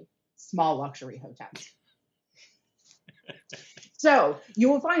cleverly, small luxury hotels. So you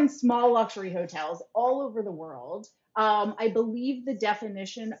will find small luxury hotels all over the world. I believe the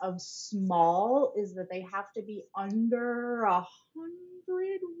definition of small is that they have to be under 100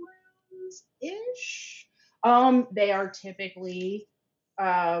 rooms ish. They are typically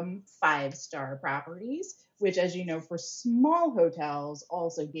 5-star properties, which, as you know, for small hotels,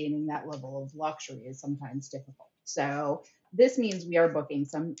 also gaining that level of luxury is sometimes difficult. So this means we are booking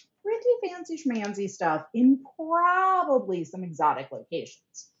some pretty fancy schmancy stuff in probably some exotic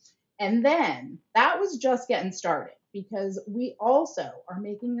locations. And then that was just getting started, because we also are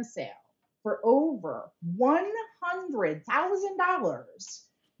making a sale for over $100,000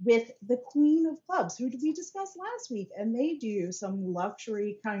 with the Queen of Clubs, who we discussed last week, and they do some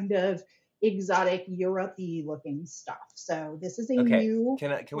luxury kind of exotic Europe-y looking stuff. So this is a new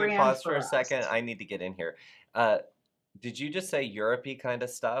Can we brand pause for a us. second? I need to get in here. Did you just say Europe-y kind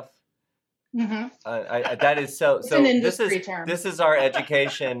of stuff? Mm-hmm. That is so. It's So an industry term. This is our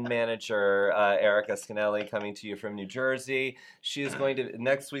education manager, Erica Scanelli, coming to you from New Jersey. She is going to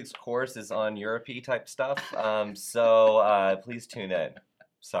next week's course is on Europe-y type stuff. So please tune in.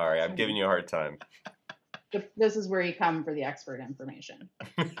 Sorry, I'm giving you a hard time. This is where you come for the expert information.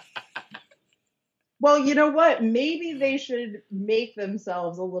 Well, you know what? Maybe they should make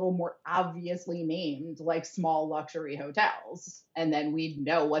themselves a little more obviously named, like small luxury hotels, and then we'd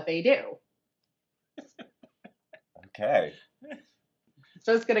know what they do. Okay.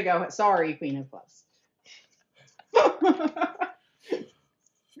 Just gonna go, sorry, Queen of Clubs.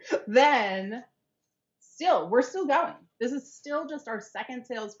 Then, we're still going. This is still just our second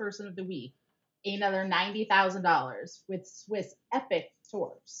salesperson of the week. Another $90,000 with Swiss Epic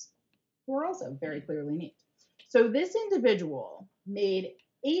Tours, who are also very clearly named. So this individual made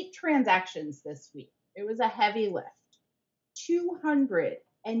 8 transactions this week. It was a heavy lift.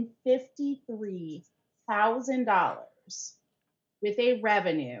 $253,000 with a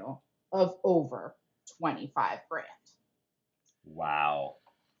revenue of over 25 grand. Wow.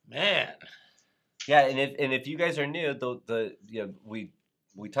 Man. Yeah, and if you guys are new, we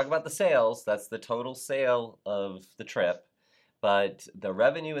talk about the sales. That's the total sale of the trip, but the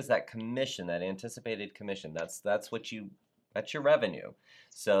revenue is that commission, that anticipated commission. That's your revenue.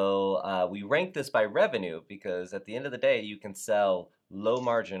 So we rank this by revenue because at the end of the day, you can sell low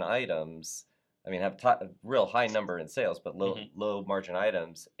margin items. I mean, have a real high number in sales, but low margin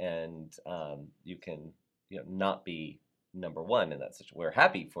items, and you can not be number one in that situation. We're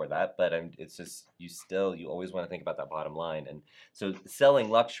happy for that, but it's just you always want to think about that bottom line. And so selling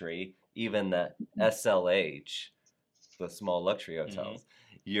luxury, even the SLH, the small luxury hotels,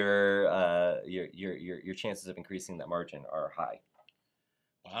 your chances of increasing that margin are high.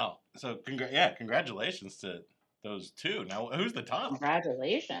 Wow. So congratulations to those two. Now, who's the top?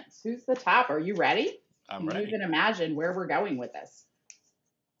 Congratulations. Who's the top? Are you ready? I'm ready. You can imagine where we're going with this.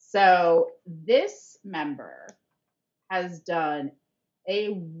 So this member has done a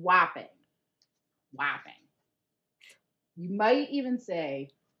whopping, you might even say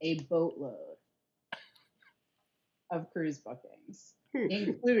a boatload of cruise bookings,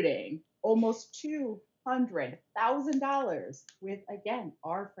 including almost $200,000 with, again,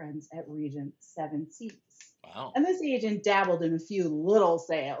 our friends at Regent Seven Seas. Wow. And this agent dabbled in a few little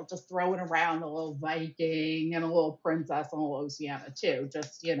sales, just throwing around a little Viking and a little Princess and a little Oceana too,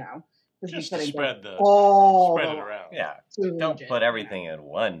 just, Just to spread it around. Yeah. Don't put everything in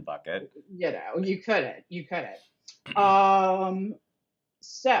one bucket. You couldn't.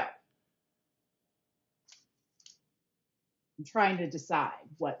 So I'm trying to decide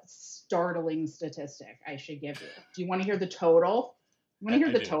what startling statistic I should give you. Do you want to hear the total?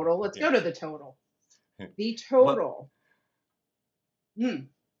 Total? Let's go to the total. The total. Go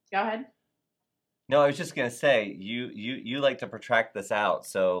ahead. No, I was just gonna say you like to protract this out,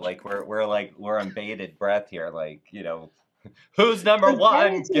 so like we're on bated breath here, like who's number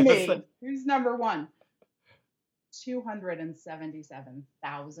one? Who's number one?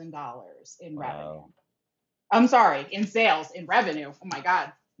 $277,000 in revenue. I'm sorry, in sales, in revenue. Oh my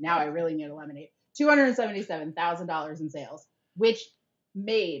God! Now I really need to eliminate $277,000 in sales, which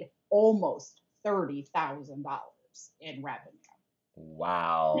made almost $30,000 in revenue.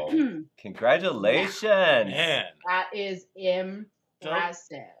 Wow. Congratulations. Man. That is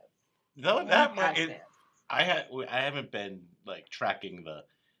impressive. I haven't been like tracking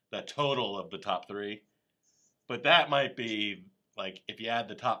the total of the top 3, but that might be like, if you add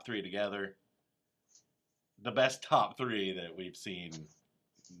the top 3 together, the best top 3 that we've seen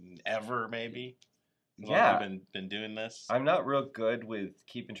ever, maybe. Yeah. We've been doing this. I'm not real good with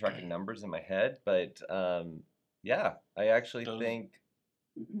keeping track of numbers in my head, but yeah, I actually think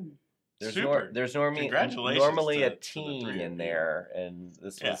there's normally a teen in there, and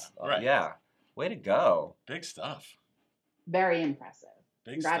this was way to go. Big stuff. Very impressive.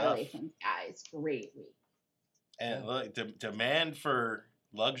 Big Congratulations, guys. Great week. And look, demand for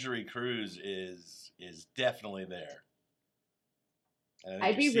luxury cruise is definitely there. And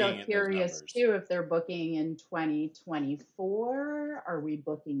I think I'd be you're real seeing it in those curious numbers. too if they're booking in 2024. Are we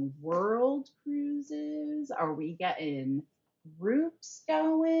booking world cruises? Are we getting groups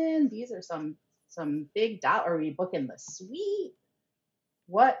going? These are some big dollar. Are we booking the suite?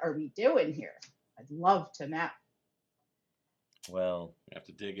 What are we doing here? I'd love to know. Well, You have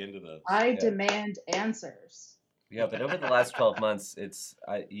to dig into those. I demand answers. yeah, but over the last 12 months,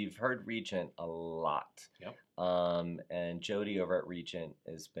 you've heard Regent a lot. Yep. And Jody over at Regent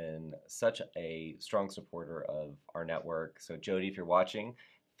has been such a strong supporter of our network. So Jody, if you're watching,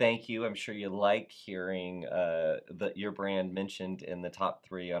 thank you. I'm sure you like hearing your brand mentioned in the top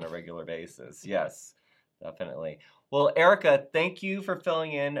 3 on a regular basis. Yes, definitely. Well, Erica, thank you for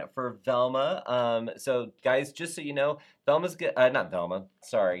filling in for Velma. So, guys, just so you know,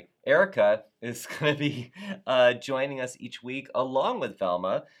 Erica is going to be joining us each week along with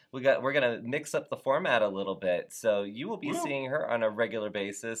Velma. We're going to mix up the format a little bit. So you will be seeing her on a regular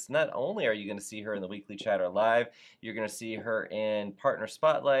basis. Not only are you going to see her in the Weekly Chatter Live, you're going to see her in Partner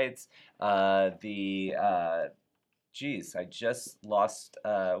Spotlights, I just lost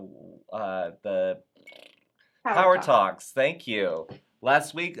the Power Talks. Thank you.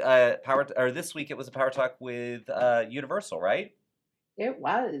 Last week, this week it was a Power Talk with Universal, right? It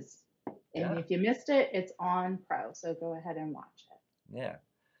was. And if you missed it, it's on Pro. So go ahead and watch it. Yeah.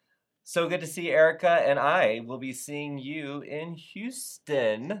 So good to see Erica, and I will be seeing you in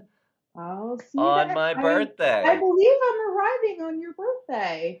Houston on my birthday. I believe I'm arriving on your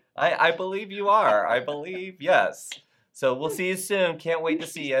birthday. I believe you are. I believe, yes. So we'll see you soon. Can't wait to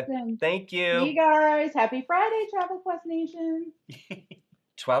see you. Thank you. See you guys. Happy Friday, Travel Quest Nation.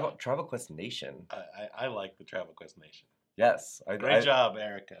 Travel Quest Nation. I like the Travel Quest Nation. Yes. Great job,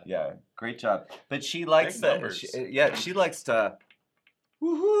 Erica. Yeah, great job. But she likes she likes to.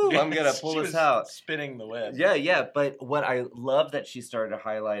 Woohoo! I'm gonna pull this out. Spinning the web. Yeah. But what I love that she started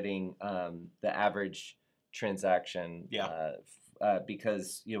highlighting the average transaction. Yeah.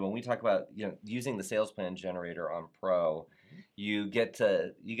 Because when we talk about using the sales plan generator on Pro, you get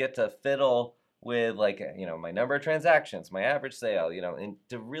to fiddle with my number of transactions, my average sale, and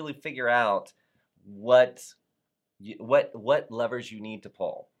to really figure out what levers you need to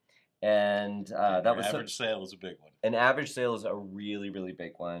pull. And that was average sale is a big one. An average sale is a really, really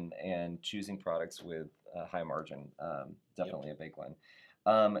big one, and choosing products with high margin, definitely a big one.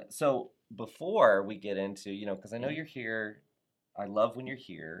 So before we get into, because I know you're here, I love when you're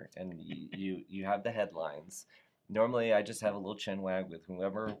here and you have the headlines. Normally I just have a little chin wag with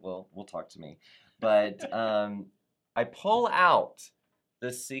whoever will talk to me, but I pull out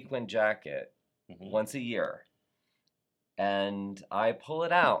this sequin jacket once a year, and I pull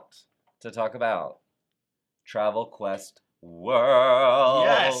it out to talk about Travel Quest World.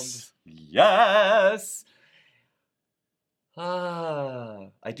 Yes.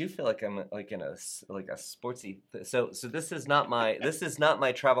 I do feel like I'm in a sportsy. So this is not my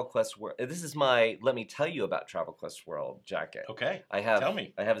Travel Quest World. This is my Let Me Tell You About Travel Quest World jacket. Okay. Tell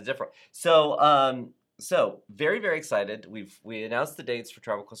me. I have a different. So very, very excited. We announced the dates for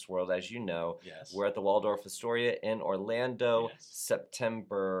Travel Quest World, as you know. Yes. We're at the Waldorf Astoria in Orlando,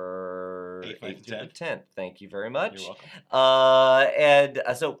 September 8th through the 10th. Thank you very much. You're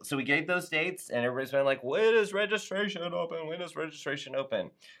welcome. So we gave those dates, and everybody's been like, when is registration open? When is registration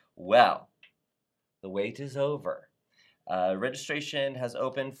open? Well, the wait is over. Registration has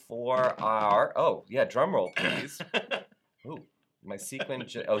opened for our, drum roll, please. Ooh. My sequin.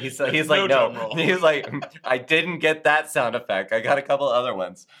 He's like, no. He's like, I didn't get that sound effect. I got a couple other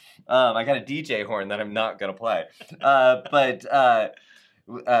ones. I got a DJ horn that I'm not gonna play. But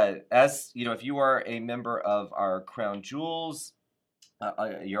as you know, if you are a member of our Crown Jewels,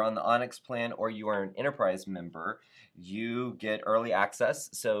 you're on the Onyx plan, or you are an Enterprise member, you get early access.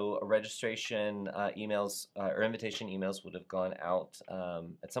 So registration emails or invitation emails would have gone out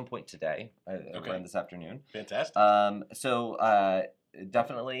at some point today, around this afternoon. Fantastic. So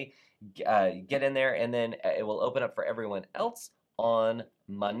definitely get in there, and then it will open up for everyone else on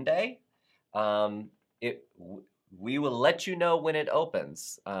Monday. We will let you know when it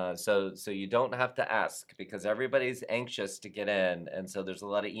opens, so you don't have to ask, because everybody's anxious to get in, and so there's a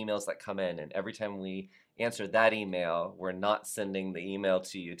lot of emails that come in, and every time we answer that email, we're not sending the email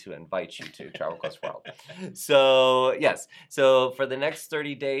to you to invite you to Travel Quest World. So yes, so for the next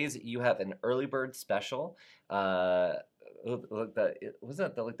 30 days, you have an early bird special. was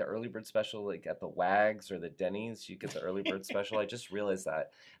that the like the early bird special like at the Wags or the Denny's? You get the early bird special. I just realized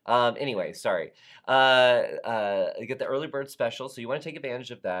that. Anyway, sorry. You get the early bird special, so you want to take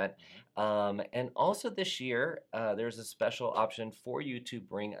advantage of that. And also this year, there's a special option for you to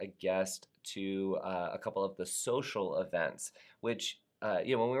bring a guest to a couple of the social events, which when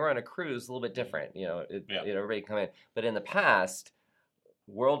we were on a cruise, a little bit different. Everybody come in, but in the past.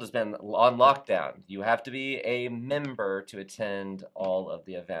 World has been on lockdown. You have to be a member to attend all of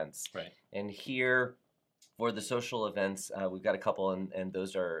the events. Right. And here, for the social events, we've got a couple, and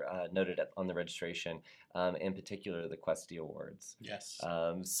those are noted on the registration. In particular, the Questy Awards. Yes.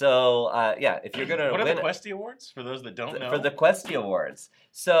 If you're gonna what are win the Questy Awards for those that don't know? For the Questy Awards.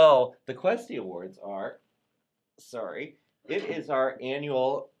 So the Questy Awards are, it is our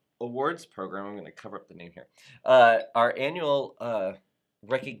annual awards program. I'm going to cover up the name here. Our annual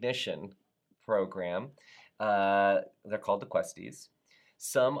recognition program. They're called the Questies.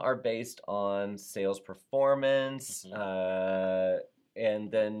 Some are based on sales performance,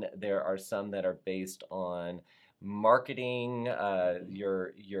 and then there are some that are based on marketing,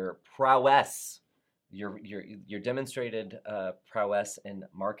 your prowess, your demonstrated prowess in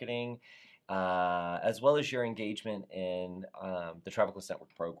marketing, as well as your engagement in the Travel Quest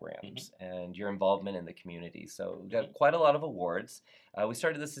Network programs and your involvement in the community. So we've got quite a lot of awards. We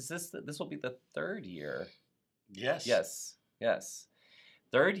started this. This will be the third year? Yes.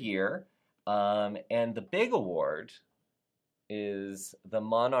 Third year. And the big award is the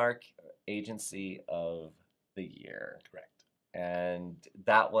Monarch Agency of the Year. Correct. And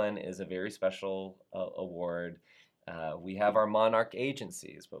that one is a very special award. We have our Monarch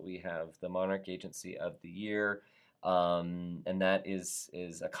agencies, but we have the Monarch Agency of the Year, and that is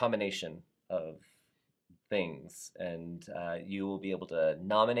a combination of things. And you will be able to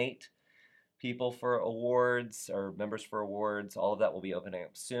nominate people for awards or members for awards. All of that will be opening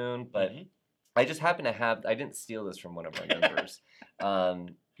up soon. But I just happen to have, I didn't steal this from one of our members.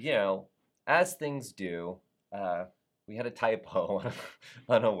 As things do, we had a typo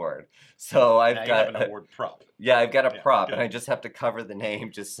on a word. So I've got an award prop. Yeah, I've got a prop, and I just have to cover the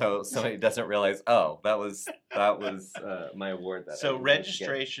name just so somebody doesn't realize, oh, that was my award. So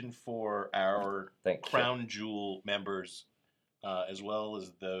registration for our Crown Jewel members, as well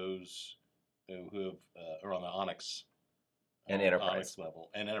as those who are on the Onyx and Enterprise Onyx level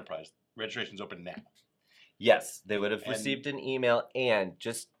and Enterprise, registration's open now. Yes, they would have received an email, and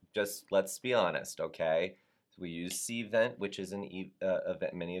just let's be honest, okay? We use Cvent, which is an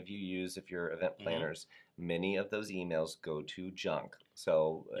event many of you use if you're event planners. Many of those emails go to junk.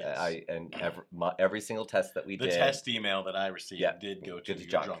 So every single test that we did. The test email that I received did go to your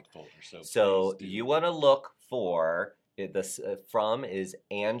junk folder. So you want to look for this from is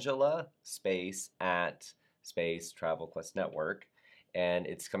Angela @ Travel Quest Network. And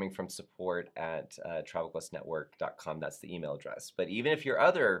it's coming from support at travelquestnetwork.com. That's the email address. But even if your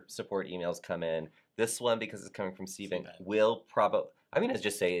other support emails come in, this one, because it's coming from Cvent, will probably, I'm going to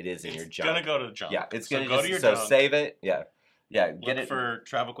just say it is in your junk. It's going to go to junk. Yeah, it's going to go to your junk. So save it. Yeah. Look get it for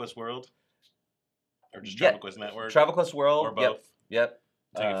Travel Quest World or just Travel Quest Network. Travel Quest World. Or both. Yep.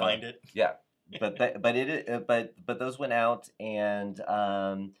 Until you find it. Yeah. But those went out, and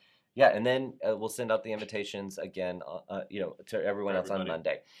and then we'll send out the invitations again, to everyone else on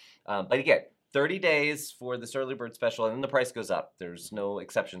Monday. But again, 30 days for this early bird special, and then the price goes up. There's no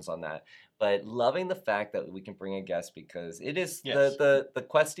exceptions on that. But loving the fact that we can bring a guest, because it is the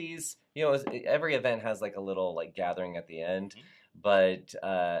Questies. Every event has like a little like gathering at the end. But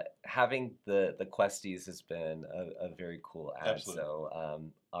having the Questies has been a very cool ad. Absolutely.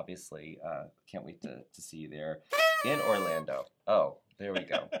 So obviously, can't wait to see you there in Orlando. Oh, there we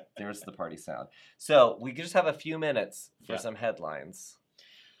go. There's the party sound. So we just have a few minutes for some headlines.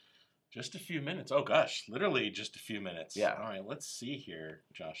 Just a few minutes. Oh gosh, literally just a few minutes. Yeah. All right, let's see here,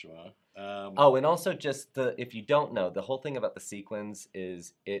 Joshua. And also just if you don't know, the whole thing about the sequins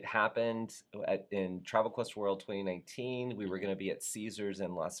is it happened in Travel Quest World 2019. We were going to be at Caesars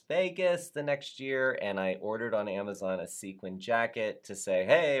in Las Vegas the next year, and I ordered on Amazon a sequin jacket to say,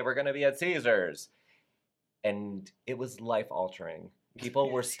 hey, we're going to be at Caesars. And it was life-altering. People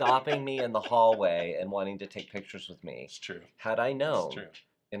were stopping me in the hallway and wanting to take pictures with me. It's true. Had I known. It's true.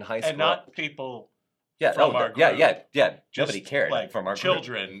 In high school. And not people from our group. Yeah. Just nobody cared like from our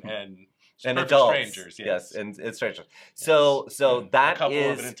children group. and adults. Strangers. Yes, and it's strangers. So that a couple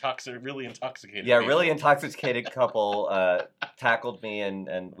is of really intoxicated. Yeah, people. really intoxicated couple tackled me,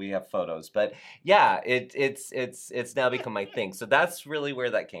 and we have photos. But yeah, it's now become my thing. So that's really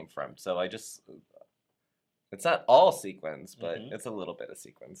where that came from. So it's not all sequins, but it's a little bit of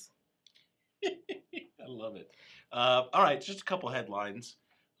sequins. I love it. All right, just a couple headlines.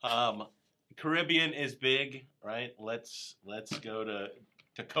 Caribbean is big, right? Let's go to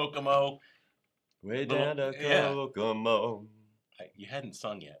Kokomo. Way down to Kokomo. You hadn't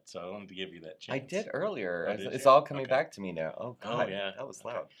sung yet, so I wanted to give you that chance. I did earlier. Oh, did it's you? all coming Okay. back to me now. Oh God, yeah. that was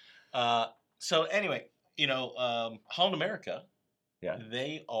loud. Okay. So anyway, Holland America, Yeah.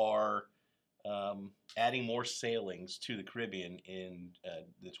 they are adding more sailings to the Caribbean in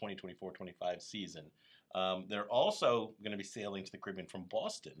the 2024-25 season. They're also going to be sailing to the Caribbean from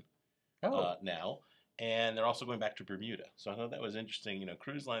Boston now, and they're also going back to Bermuda. So I thought that was interesting.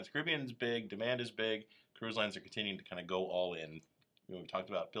 Cruise lines, Caribbean's big, demand is big. Cruise lines are continuing to kind of go all in. We talked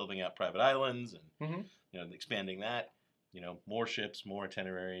about building out private islands and expanding that. More ships, more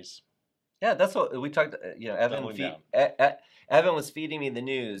itineraries. Yeah, that's what we talked. Evan was feeding me the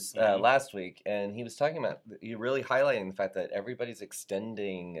news last week, and he was talking about really highlighting the fact that everybody's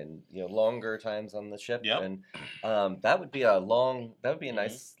extending and longer times on the ship. Yep. And that would be a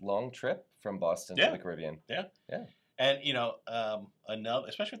nice long trip from Boston to the Caribbean. Yeah. And another,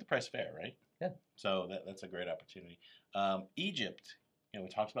 especially with the price of air, right? Yeah. So that's a great opportunity. Egypt, we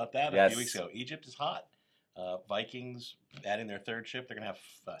talked about that a few weeks ago. Egypt is hot. Vikings adding their third ship. They're going to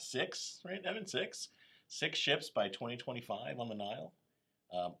have 6, right, Evan? 6 ships by 2025 on the Nile.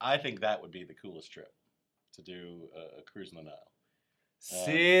 I think that would be the coolest trip, to do a cruise on the Nile.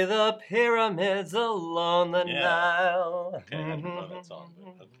 See the pyramids along the Nile. Okay, I don't know that song.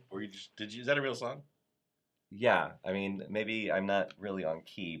 But is that a real song? Yeah, I mean, maybe I'm not really on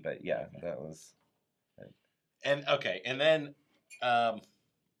key, but yeah, Okay. That was. And then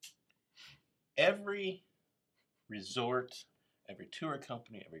every resort, every tour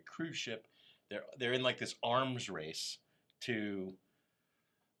company, every cruise ship, they're in like this arms race to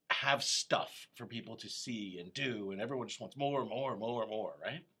have stuff for people to see and do, and everyone just wants more,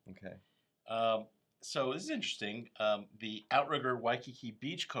 right? Okay. So this is interesting. The Outrigger Waikiki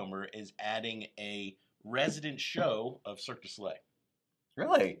Beachcomber is adding a resident show of Cirque du Soleil.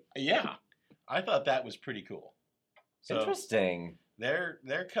 Really? Yeah, I thought that was pretty cool. So Interesting.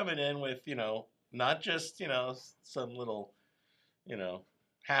 They're coming in with not just some little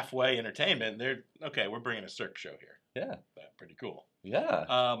halfway entertainment. We're bringing a Cirque show here. Yeah. That's pretty cool.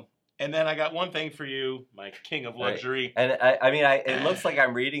 Yeah. And then I got one thing for you, my king of luxury. Right. And it looks like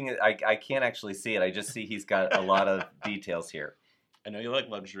I'm reading it. I can't actually see it. I just see he's got a lot of details here. I know you like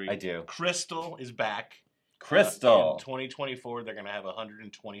luxury. I do. Crystal is back. Crystal. In 2024, they're going to have a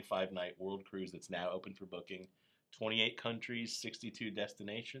 125-night world cruise that's now open for booking. 28 countries, 62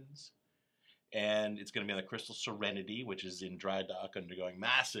 destinations. And it's going to be on the Crystal Serenity, which is in dry dock, undergoing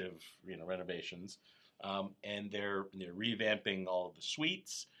massive renovations. And they're revamping all of the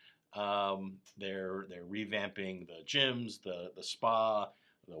suites. They're revamping the gyms, the spa,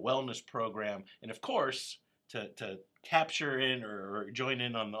 the wellness program, and of course, to capture in or join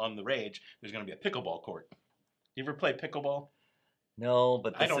in on the rage, there's going to be a pickleball court. You ever play pickleball? No,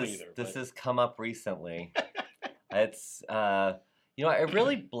 but this has come up recently. It's I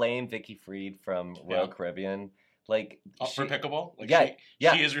really blame Vicky Freed from Royal Caribbean. Like for pickleball?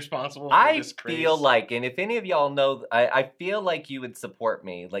 She is responsible for this craze. I feel like, and if any of y'all know, I feel like you would support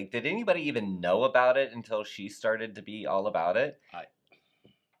me. Like, did anybody even know about it until she started to be all about it?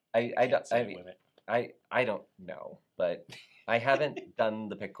 I don't know, but I haven't done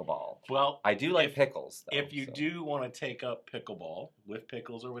the pickleball. Well, I do like pickles, though. If you do want to take up pickleball, with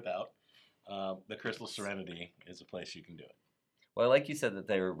pickles or without, the Crystal Serenity is a place you can do it. Well, like you said that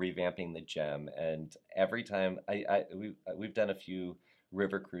they were revamping the gem, and every time we've done a few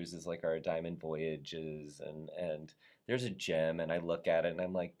river cruises like our Diamond Voyages, and there's a gem, and I look at it and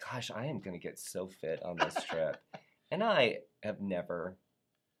I'm like, gosh, I am going to get so fit on this trip, and I have never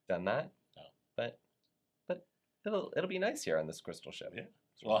done that. No. But it'll be nice here on this Crystal ship. Yeah.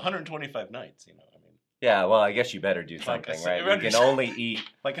 Well, 125 nights, Yeah. Well, I guess you better do something, right? You can only eat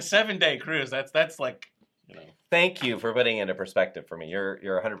like a 7-day cruise. That's like. Thank you for putting it into perspective for me. You're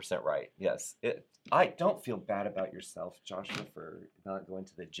 100% right. Yes. I don't feel bad about yourself, Joshua, for not going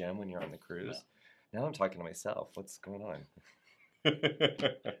to the gym when you're on the cruise. No. Now I'm talking to myself. What's going on?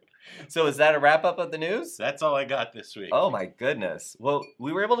 So is that a wrap up of the news? That's all I got this week. Oh my goodness. Well,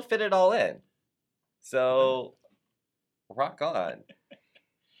 we were able to fit it all in. So rock on.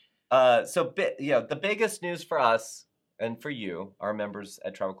 The biggest news for us and for you, our members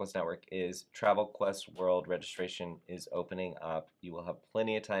at Travel Quest Network, is Travel Quest World registration is opening up. You will have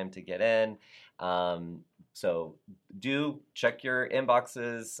plenty of time to get in. So do check your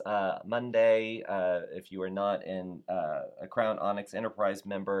inboxes Monday if you are not a Crown Onyx Enterprise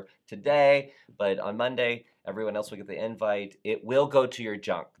member today. But on Monday, everyone else will get the invite. It will go to your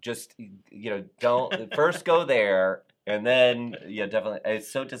junk. Just, don't first go there. And then, definitely.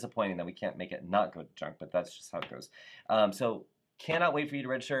 It's so disappointing that we can't make it not go to junk, but that's just how it goes. So cannot wait for you to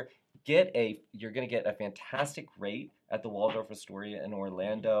register. You're going to get a fantastic rate at the Waldorf Astoria in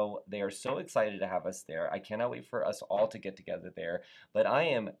Orlando. They are so excited to have us there. I cannot wait for us all to get together there. But I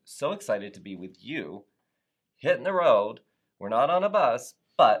am so excited to be with you, hitting the road. We're not on a bus,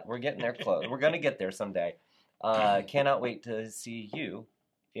 but we're getting there close. We're going to get there someday. Cannot wait to see you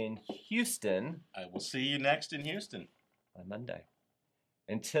in Houston. I will see you next in Houston on Monday.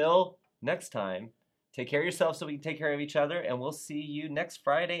 Until next time, take care of yourself so we can take care of each other, and we'll see you next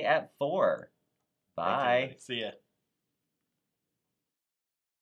Friday at 4. Bye. See ya.